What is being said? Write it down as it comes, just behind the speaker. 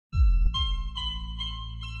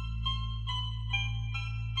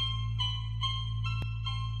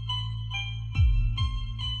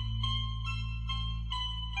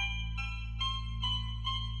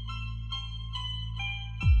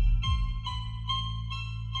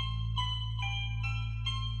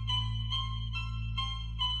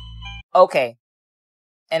Okay.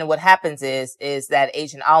 And what happens is that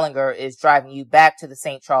Agent Ollinger is driving you back to the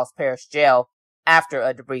St. Charles Parish Jail after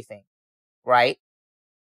a debriefing, right?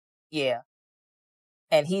 Yeah.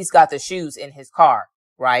 And he's got the shoes in his car,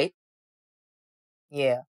 right?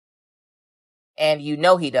 Yeah. And you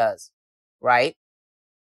know he does, right?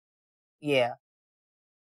 Yeah.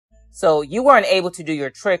 So you weren't able to do your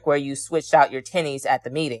trick where you switched out your tinnies at the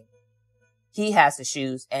meeting. He has the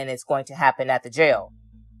shoes and it's going to happen at the jail,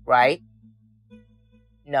 right?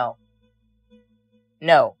 No.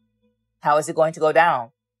 No. How is it going to go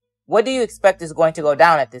down? What do you expect is going to go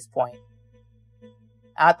down at this point?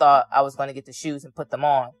 I thought I was going to get the shoes and put them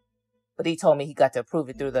on, but he told me he got to approve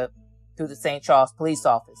it through the St. Charles police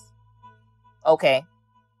office. Okay.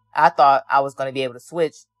 I thought I was going to be able to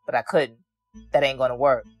switch, but I couldn't. That ain't going to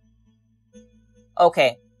work.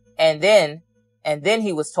 Okay. And then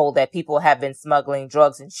he was told that people have been smuggling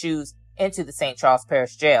drugs and shoes into the St. Charles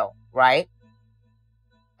Parish Jail, right?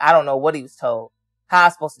 I don't know what he was told. How am I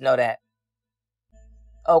supposed to know that?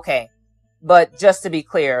 Okay. But just to be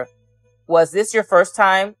clear, was this your first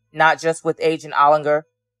time, not just with Agent Ollinger,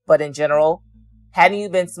 but in general? Hadn't you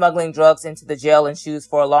been smuggling drugs into the jail and shoes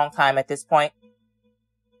for a long time at this point?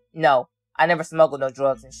 No, I never smuggled no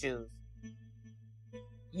drugs and shoes.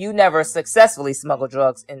 You never successfully smuggled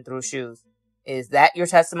drugs in through shoes. Is that your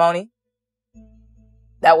testimony?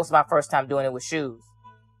 That was my first time doing it with shoes.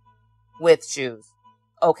 With shoes.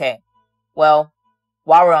 Okay. Well,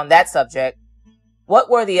 while we're on that subject, what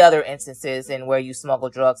were the other instances in where you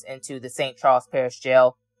smuggled drugs into the St. Charles Parish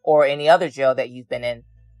Jail or any other jail that you've been in?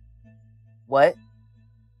 What?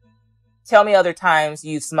 Tell me other times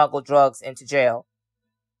you've smuggled drugs into jail.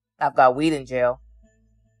 I've got weed in jail.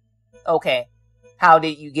 Okay. How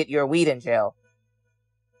did you get your weed in jail?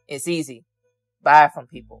 It's easy. Buy it from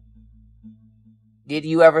people. Did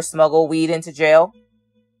you ever smuggle weed into jail?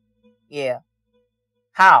 Yeah.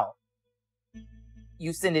 How?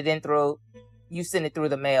 You send it through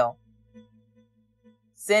the mail.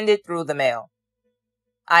 Send it through the mail.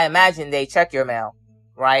 I imagine they check your mail,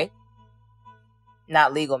 right?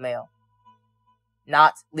 Not legal mail.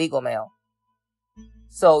 Not legal mail.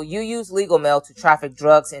 So you use legal mail to traffic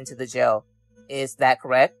drugs into the jail. Is that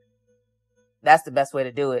correct? That's the best way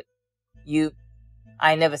to do it.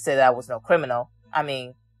 I never said that I was no criminal. I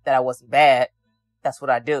mean, that I wasn't bad. That's what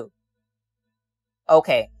I do.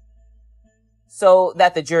 Okay. So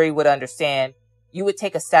that the jury would understand, you would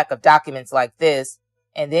take a stack of documents like this,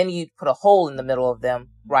 and then you'd put a hole in the middle of them,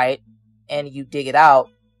 right? And you dig it out,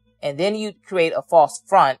 and then you'd create a false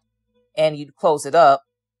front, and you'd close it up,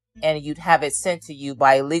 and you'd have it sent to you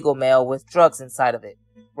by legal mail with drugs inside of it,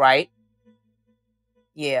 right?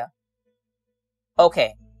 Yeah.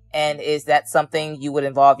 Okay. And is that something you would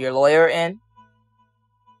involve your lawyer in?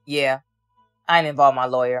 Yeah. I didn't involve my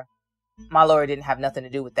lawyer. My lawyer didn't have nothing to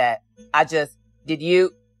do with that.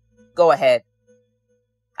 Go ahead.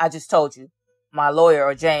 I just told you. My lawyer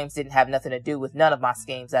or James didn't have nothing to do with none of my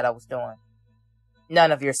schemes that I was doing.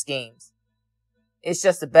 None of your schemes. It's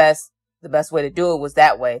just the best way to do it was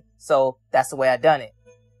that way. So that's the way I done it.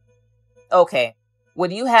 Okay.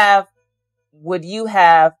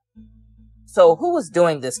 So who was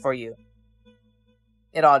doing this for you?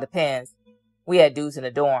 It all depends. We had dudes in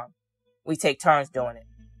the dorm. We take turns doing it.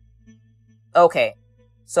 Okay.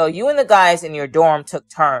 So you and the guys in your dorm took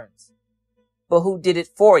turns. But who did it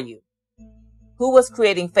for you? Who was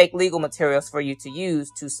creating fake legal materials for you to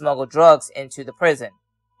use to smuggle drugs into the prison?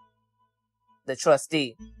 The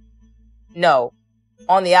trustee. No.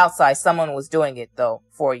 On the outside, someone was doing it, though,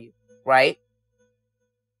 for you, right?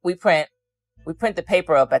 We print the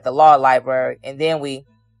paper up at the law library, and then we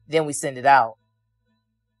send it out.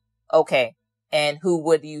 Okay. And who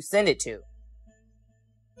would you send it to?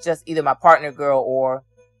 Just either my partner girl or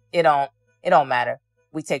it don't matter.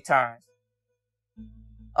 We take turns.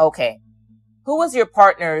 Okay. Who's your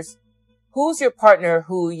partner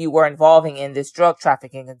who you were involving in this drug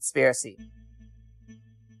trafficking conspiracy?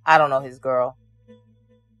 I don't know his girl.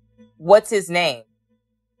 What's his name?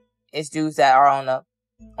 It's dudes that are on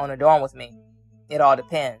the dorm with me. It all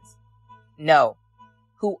depends. No.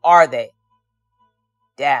 Who are they?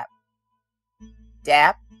 Dap.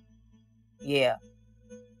 Dap? Yeah.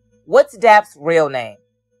 What's Dap's real name?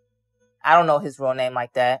 I don't know his real name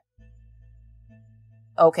like that.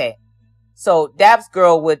 Okay. So Dap's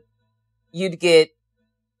girl you'd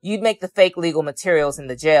make the fake legal materials in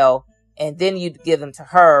the jail, and then you'd give them to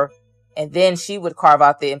her, and then she would carve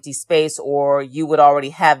out the empty space, or you would already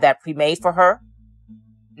have that pre-made for her?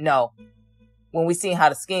 No. When we seen how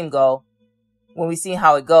the scheme go, we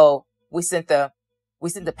sent the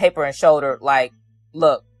paper and showed her, like,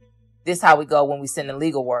 look, this how we go when we send in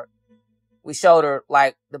legal work. We showed her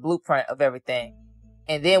like the blueprint of everything.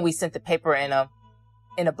 And then we sent the paper in a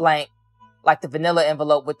blank, like the vanilla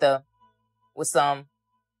envelope with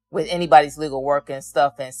anybody's legal work and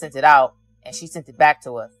stuff, and sent it out, and she sent it back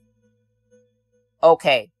to us.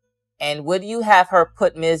 Okay. And would you have her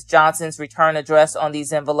put Ms. Johnson's return address on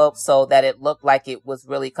these envelopes so that it looked like it was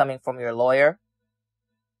really coming from your lawyer?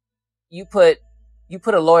 You put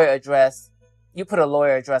a lawyer address. You put a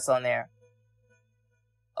lawyer address on there.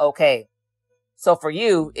 Okay. So for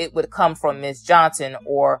you, it would come from Ms. Johnson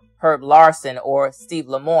or Herb Larson or Steve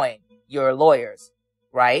Lemoyne, your lawyers,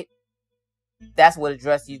 right? That's what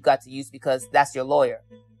address you've got to use because that's your lawyer.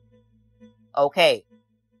 Okay.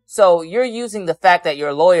 So you're using the fact that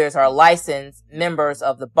your lawyers are licensed members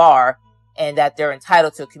of the bar and that they're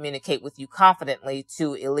entitled to communicate with you confidently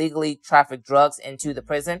to illegally traffic drugs into the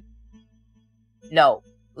prison? No.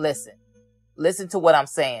 Listen to what I'm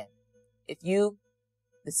saying.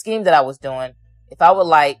 The scheme that I was doing, if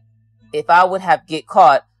I would have get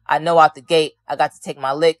caught, I know out the gate, I got to take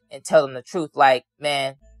my lick and tell them the truth. Like,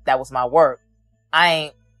 man, that was my work.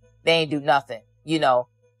 They ain't do nothing. You know,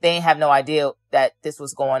 they ain't have no idea that this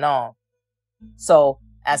was going on. So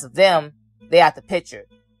as of them, they out the picture.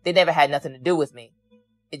 They never had nothing to do with me.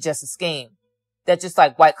 It's just a scheme. That's just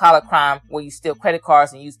like white collar crime where you steal credit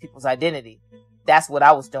cards and use people's identity. That's what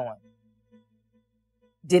I was doing.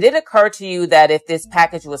 Did it occur to you that if this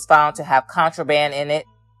package was found to have contraband in it,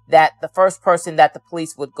 that the first person that the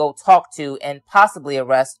police would go talk to and possibly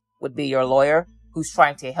arrest would be your lawyer who's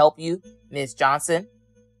trying to help you, Ms. Johnson?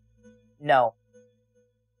 No.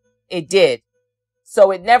 It did.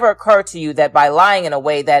 So it never occurred to you that by lying in a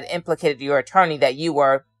way that implicated your attorney that you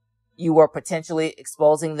were potentially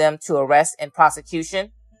exposing them to arrest and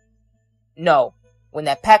prosecution? No. When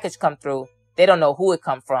that package come through, they don't know who it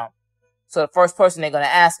come from. So the first person they're going to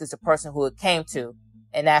ask is the person who it came to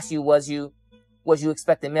and ask you, was you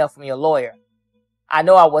expecting mail from your lawyer? I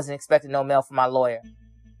know I wasn't expecting no mail from my lawyer.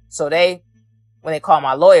 So when they call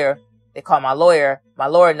my lawyer, my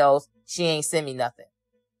lawyer knows she ain't send me nothing.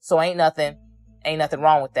 So ain't nothing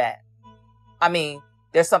wrong with that. I mean,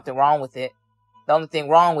 there's something wrong with it. The only thing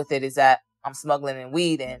wrong with it is that I'm smuggling in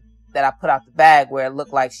weed and that I put out the bag where it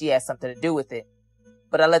looked like she had something to do with it.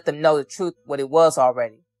 But I let them know the truth, what it was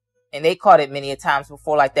already. And they caught it many a times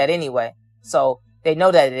before like that anyway. So they know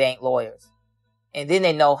that it ain't lawyers. And then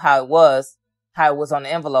they know how it was on the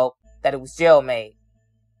envelope, that it was jail made.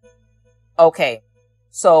 Okay.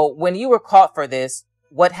 So when you were caught for this,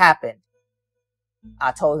 what happened?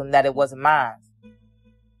 I told them that it wasn't mine.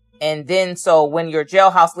 And then, so when your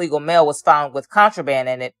jailhouse legal mail was found with contraband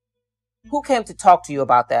in it, who came to talk to you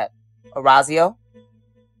about that? Orazio?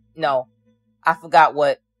 No, I forgot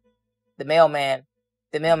what the mailman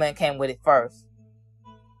came with it first.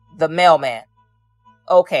 The mailman.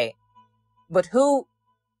 Okay. But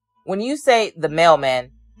when you say the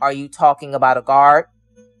mailman, are you talking about a guard?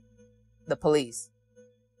 The police.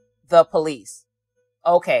 The police.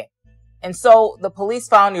 Okay. And so the police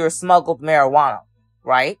found your smuggled marijuana,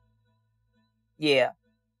 right? Yeah.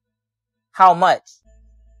 How much?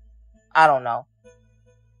 I don't know.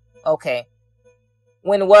 Okay.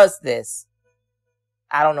 When was this?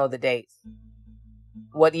 I don't know the dates.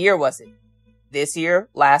 What year was it? This year?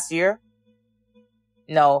 Last year?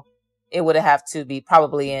 No, it would have to be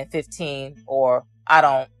probably in 15 or I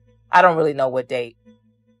don't really know what date.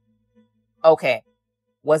 Okay.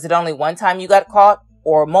 Was it only one time you got caught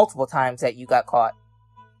or multiple times that you got caught?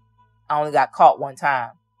 I only got caught one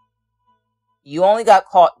time. You only got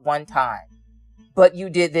caught one time. But you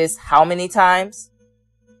did this how many times?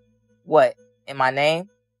 What? In my name?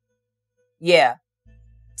 Yeah.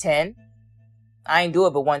 10? I ain't do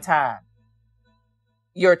it but one time.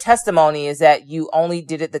 Your testimony is that you only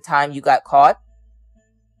did it the time you got caught?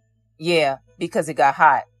 Yeah, because it got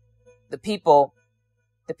hot. The people,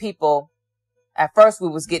 at first we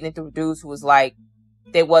was getting into dudes who was like,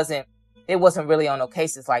 they wasn't really on no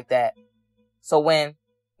cases like that. So when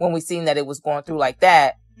we seen that it was going through like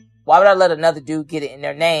that, why would I let another dude get it in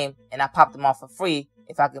their name and I popped them off for free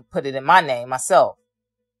if I could put it in my name myself?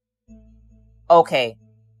 Okay.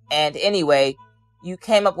 And anyway, you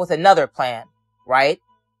came up with another plan, right?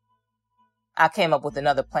 I came up with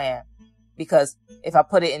another plan because if I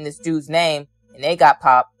put it in this dude's name and they got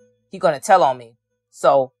popped, he gonna tell on me.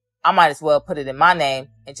 So I might as well put it in my name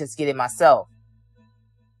and just get it myself.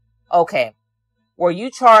 Okay. Were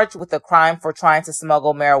you charged with a crime for trying to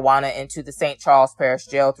smuggle marijuana into the St. Charles Parish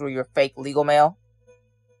Jail through your fake legal mail?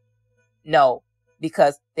 No,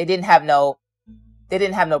 because they didn't have no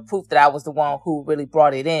proof that I was the one who really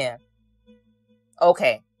brought it in.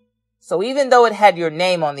 Okay. So even though it had your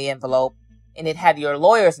name on the envelope, and it had your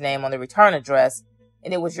lawyer's name on the return address,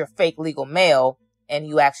 and it was your fake legal mail, and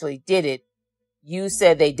you actually did it, you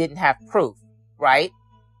said they didn't have proof, right?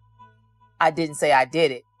 I didn't say I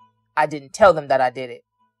did it. I didn't tell them that I did it.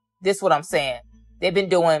 This is what I'm saying.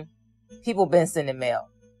 People been sending mail.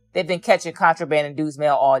 They've been catching contraband in dudes'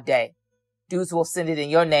 mail all day. Dudes will send it in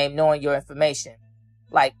your name knowing your information.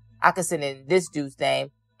 Like, I could send it in this dude's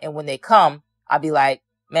name, and when they come, I'll be like,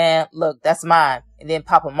 man, look, that's mine, and then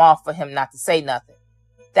pop him off for him not to say nothing.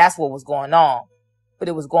 That's what was going on. But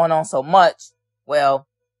it was going on so much, well,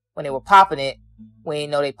 when they were popping it, we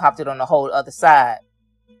didn't know they popped it on the whole other side.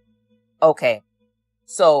 Okay,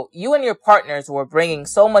 so you and your partners were bringing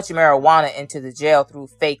so much marijuana into the jail through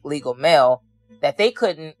fake legal mail that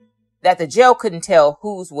the jail couldn't tell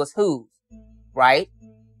whose was whose, right?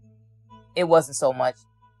 It wasn't so much.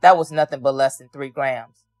 That was nothing but less than 3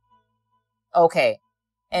 grams. Okay,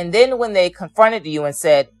 and then when they confronted you and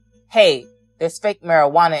said, hey, there's fake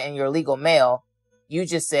marijuana in your legal mail, you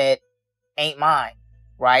just said, ain't mine,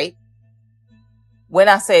 right? When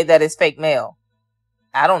I say that it's fake mail,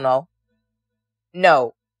 I don't know.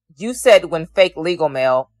 No, you said when fake legal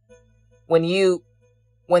mail, when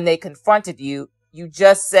they confronted you, you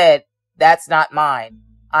just said, that's not mine.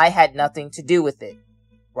 I had nothing to do with it,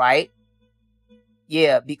 right?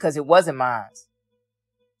 Yeah, because it wasn't mine.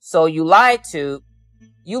 So you lied to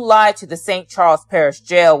the St. Charles Parish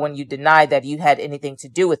Jail when you denied that you had anything to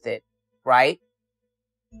do with it, right?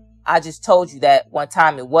 I just told you that one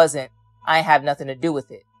time it wasn't. I have nothing to do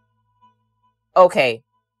with it. Okay.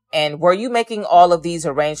 And were you making all of these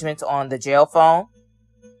arrangements on the jail phone?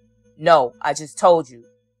 No, I just told you.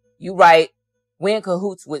 You write, we in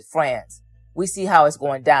cahoots with friends. We see how it's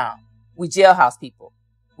going down. We jailhouse people.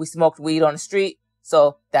 We smoked weed on the street,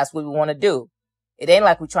 so that's what we want to do. It ain't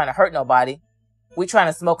like we trying to hurt nobody. We trying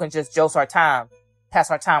to smoke and just pass our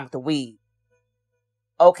time with the weed.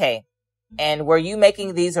 Okay, and were you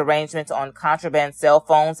making these arrangements on contraband cell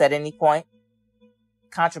phones at any point?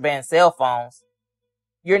 Contraband cell phones?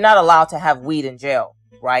 You're not allowed to have weed in jail,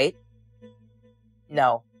 right?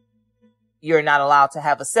 No. You're not allowed to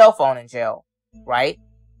have a cell phone in jail, right?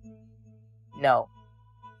 No.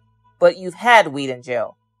 But you've had weed in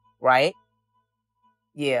jail, right?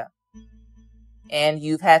 Yeah. And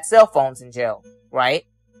you've had cell phones in jail, right?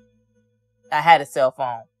 I had a cell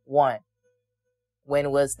phone. 1.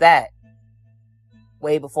 When was that?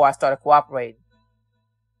 Way before I started cooperating.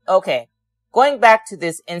 Okay. Going back to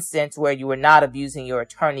this instance where you were not abusing your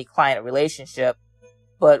attorney-client relationship,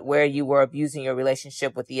 but where you were abusing your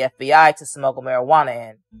relationship with the FBI to smuggle marijuana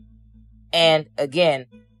in. And again,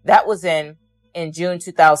 that was in June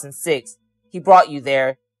 2006. He brought you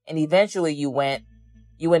there, and eventually you went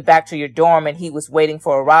back to your dorm and he was waiting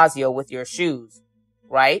for Orazio with your shoes,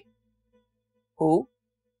 right? Who?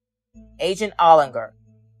 Agent Ollinger.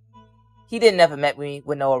 He didn't ever met me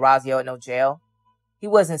with no Orazio at no jail. He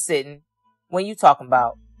wasn't sitting. When you talking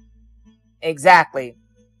about? Exactly.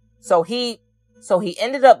 So he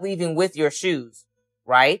ended up leaving with your shoes,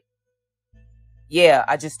 right? Yeah,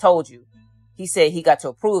 I just told you. He said he got to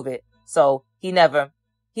approve it, so he never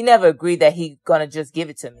agreed that he gonna just give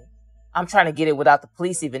it to me. I'm trying to get it without the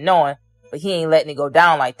police even knowing, but he ain't letting it go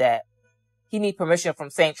down like that. He need permission from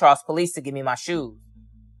St. Charles Police to give me my shoes.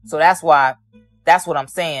 So that's what I'm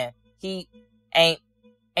saying. He ain't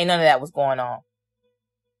none of that was going on.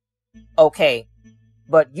 Okay,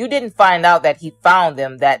 but you didn't find out that he found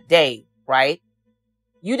them that day, right?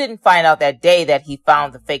 You didn't find out that day that he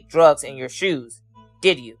found the fake drugs in your shoes,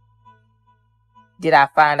 did you? Did I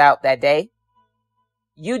find out that day?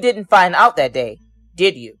 You didn't find out that day,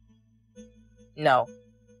 did you? No.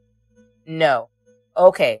 No.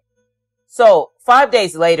 Okay. So, 5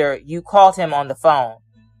 days later, you called him on the phone.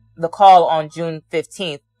 The call on June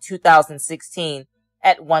 15th, 2016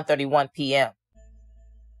 at 1:31 p.m.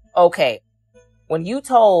 Okay, when you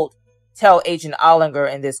tell Agent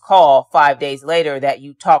Ollinger in this call 5 days later that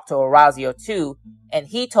you talked to Orazio too, and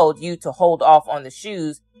he told you to hold off on the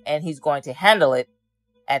shoes and he's going to handle it,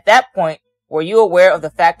 at that point, were you aware of the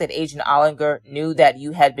fact that Agent Ollinger knew that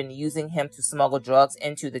you had been using him to smuggle drugs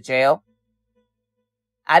into the jail?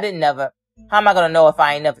 I didn't never. How am I going to know if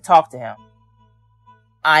I ain't never talked to him?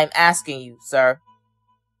 I'm asking you, sir.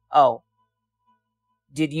 Oh.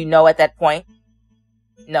 Did you know at that point?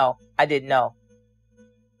 No, I didn't know.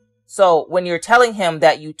 So, when you're telling him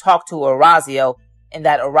that you talked to Orazio and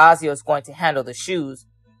that Orazio is going to handle the shoes,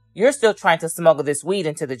 you're still trying to smuggle this weed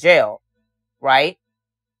into the jail, right?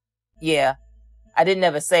 Yeah, I didn't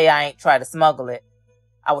ever say I ain't try to smuggle it.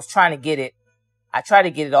 I was trying to get it. I tried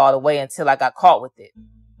to get it all the way until I got caught with it.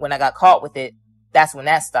 When I got caught with it, that's when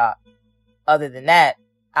that stopped. Other than that,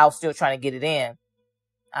 I was still trying to get it in.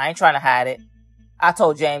 I ain't trying to hide it. I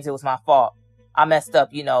told James it was my fault. I messed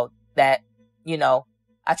up, that,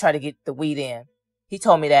 I tried to get the weed in. He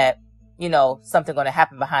told me that, something going to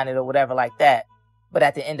happen behind it or whatever like that. But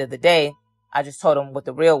at the end of the day, I just told him what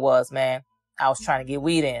the real was, man. I was trying to get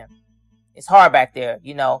weed in. It's hard back there,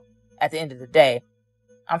 at the end of the day.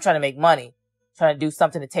 I'm trying to make money, trying to do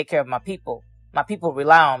something to take care of my people. My people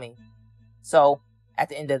rely on me. So at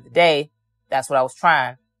the end of the day, that's what I was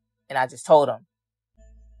trying. And I just told him.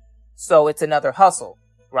 So it's another hustle,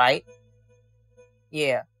 right?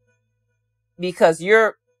 Yeah. Because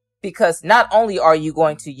not only are you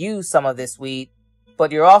going to use some of this weed,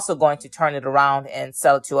 but you're also going to turn it around and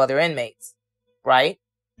sell it to other inmates, right?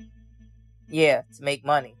 Yeah, to make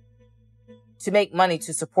money. To make money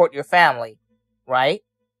to support your family, right?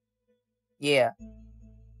 Yeah.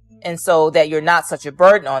 And so that you're not such a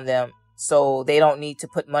burden on them, so they don't need to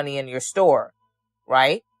put money in your store,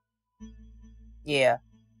 right? Yeah.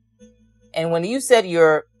 And when you said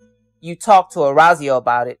you talked to Orazio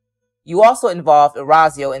about it, you also involved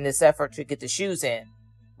Orazio in this effort to get the shoes in,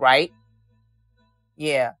 right?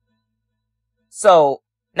 Yeah. So,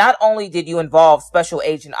 not only did you involve Special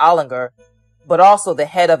Agent Ollinger, but also the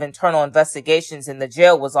head of internal investigations in the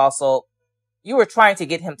jail was also, you were trying to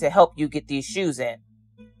get him to help you get these shoes in,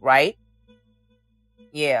 right?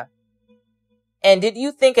 Yeah. And did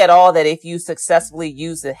you think at all that if you successfully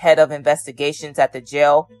used the head of investigations at the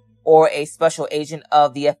jail or a special agent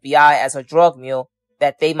of the FBI as a drug mule,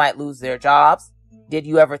 that they might lose their jobs? Did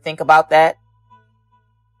you ever think about that?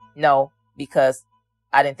 No, because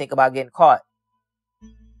I didn't think about getting caught.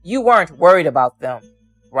 You weren't worried about them,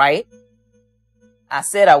 right? I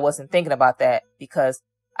said I wasn't thinking about that because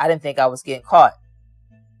I didn't think I was getting caught.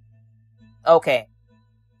 Okay.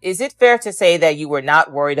 Is it fair to say that you were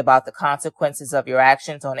not worried about the consequences of your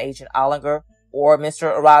actions on Agent Ollinger or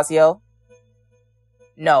Mr. Orazio?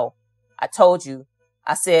 No. I told you.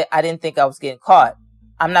 I said I didn't think I was getting caught.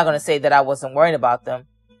 I'm not going to say that I wasn't worried about them.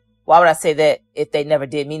 Why would I say that if they never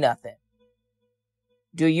did me nothing?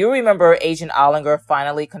 Do you remember Agent Ollinger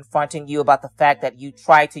finally confronting you about the fact that you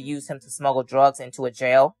tried to use him to smuggle drugs into a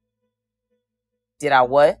jail? Did I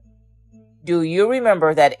what? Do you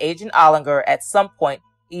remember that Agent Ollinger at some point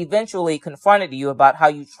eventually confronted you about how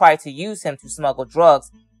you tried to use him to smuggle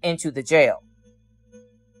drugs into the jail?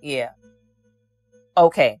 Yeah.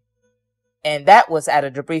 Okay. And that was at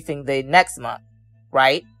a debriefing the next month,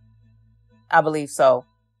 right? I believe so.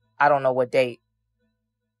 I don't know what date.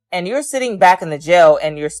 And you're sitting back in the jail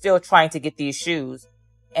and you're still trying to get these shoes.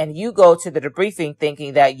 And you go to the debriefing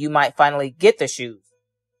thinking that you might finally get the shoes,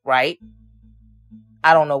 right?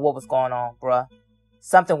 I don't know what was going on, bruh.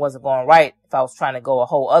 Something wasn't going right if I was trying to go a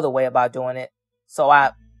whole other way about doing it. So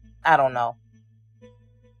I don't know.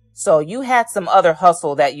 So you had some other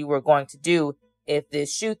hustle that you were going to do if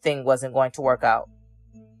this shoe thing wasn't going to work out.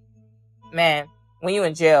 Man, when you're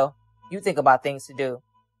in jail, you think about things to do.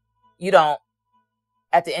 You don't.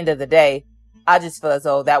 At the end of the day, I just feel as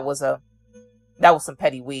though that was some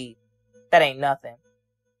petty weed. That ain't nothing.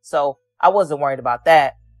 So I wasn't worried about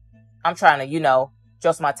that. I'm trying to,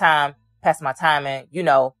 just my time, pass my time and,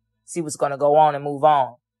 see what's going to go on and move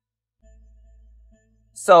on.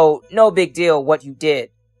 So no big deal what you did.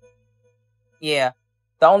 Yeah.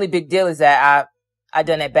 The only big deal is that I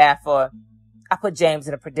done it bad I put James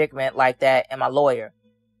in a predicament like that and my lawyer.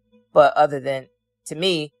 But other than, to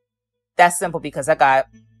me, that's simple because I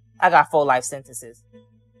got 4 life sentences.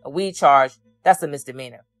 A weed charge, that's a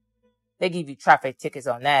misdemeanor. They give you traffic tickets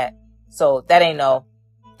on that. So that ain't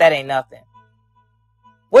nothing.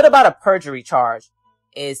 What about a perjury charge?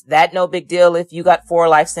 Is that no big deal if you got 4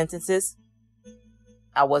 life sentences?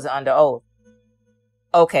 I wasn't under oath.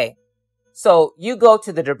 Okay. So you go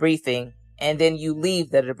to the debriefing and then you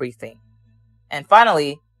leave the debriefing. And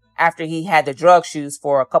finally, after he had the drug shoes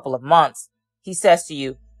for a couple of months, he says to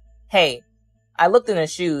you, "Hey, I looked in the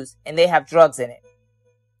shoes and they have drugs in it.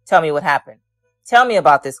 Tell me what happened. Tell me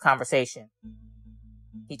about this conversation."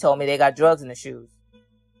 He told me they got drugs in the shoes.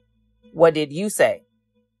 What did you say?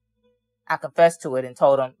 I confessed to it and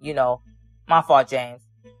told him, my fault, James.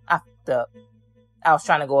 I fucked up. I was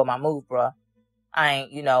trying to go with my move, bruh. I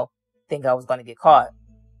ain't, think I was going to get caught.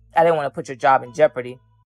 I didn't want to put your job in jeopardy.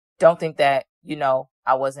 Don't think that,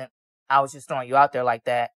 I was just throwing you out there like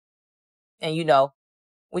that. And,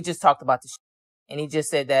 we just talked about the shit. And he just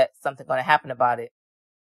said that something going to happen about it.